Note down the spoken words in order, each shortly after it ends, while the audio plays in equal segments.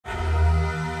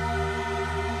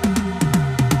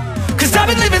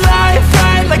been living life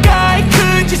right like I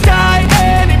could just die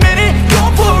any minute.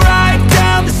 Going for a ride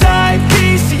down the side,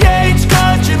 PCH,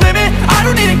 country limit. I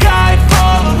don't need a guide,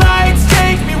 follow lights,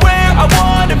 take me where I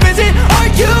wanna visit.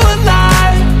 Are you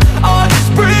alive? Or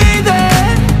just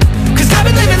breathing? Cause I've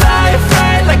been living life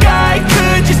right like I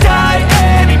could just die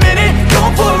any minute.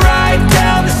 Going for a ride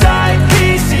down the side,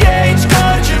 PCH,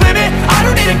 country limit. I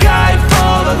don't need a guide,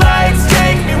 follow lights,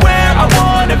 take me where I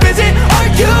wanna visit. Are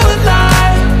you alive?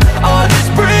 Or just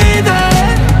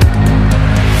breathing?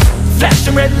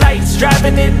 Flashing red lights,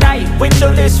 driving at night,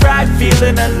 windowless ride,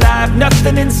 feeling alive.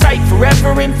 Nothing in sight,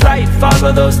 forever in flight.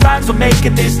 Follow those lines, we'll make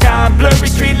it this time. Blurry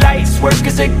street lights, work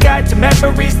as a guide to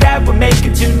memories that we're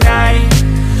making tonight.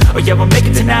 Oh yeah, we'll make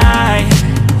it tonight.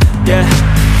 Yeah,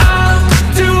 I'll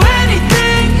do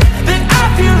anything that I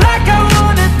feel like I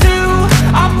wanna do.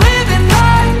 I'm living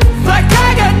life like I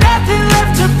got nothing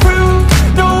left to prove.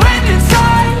 No end in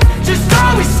sight, just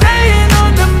always staying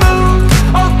on the move.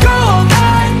 I'll go all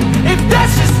night if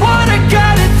that's just what I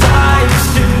gotta do. Life's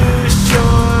too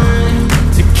short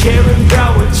to care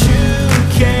about what you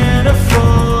can't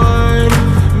afford.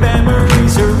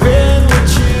 Memories are in what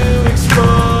you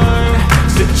explore,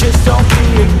 so just don't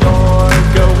be ignored.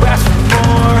 Go ask for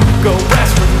more, go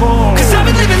ask for more. Cause I've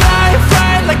been living life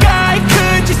right like I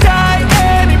could just die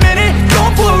any minute.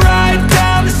 Going for a ride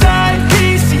down the side,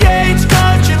 PCH,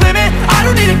 country limit. I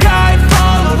don't need a guide,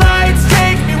 follow lights,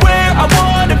 take me where I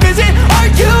wanna visit. Are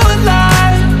you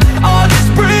alive? Or just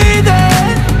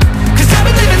breathing? Cause I've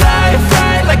been living life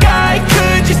right like I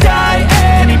could just die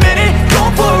any minute.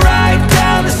 Going for a ride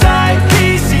down the side,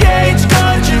 PCH,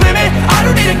 country limit. I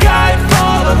don't need a guide,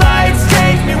 follow lights,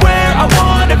 take me where I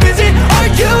wanna visit. Are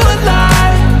you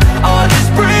alive? Or just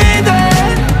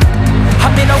breathing?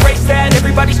 I'm in a race that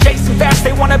everybody's chasing fast.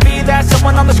 They wanna be that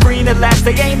someone on the screen at last.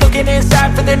 They ain't looking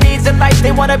inside for their needs in life.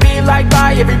 They wanna be liked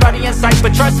by everybody in sight.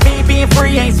 But trust me, being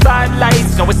free ain't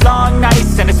spotlights. No, it's long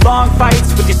nights and it's long fights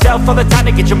with yourself all the time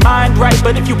to get your mind right.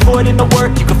 But if you put in the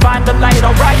work, you can find the light,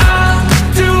 alright?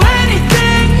 I'll do it.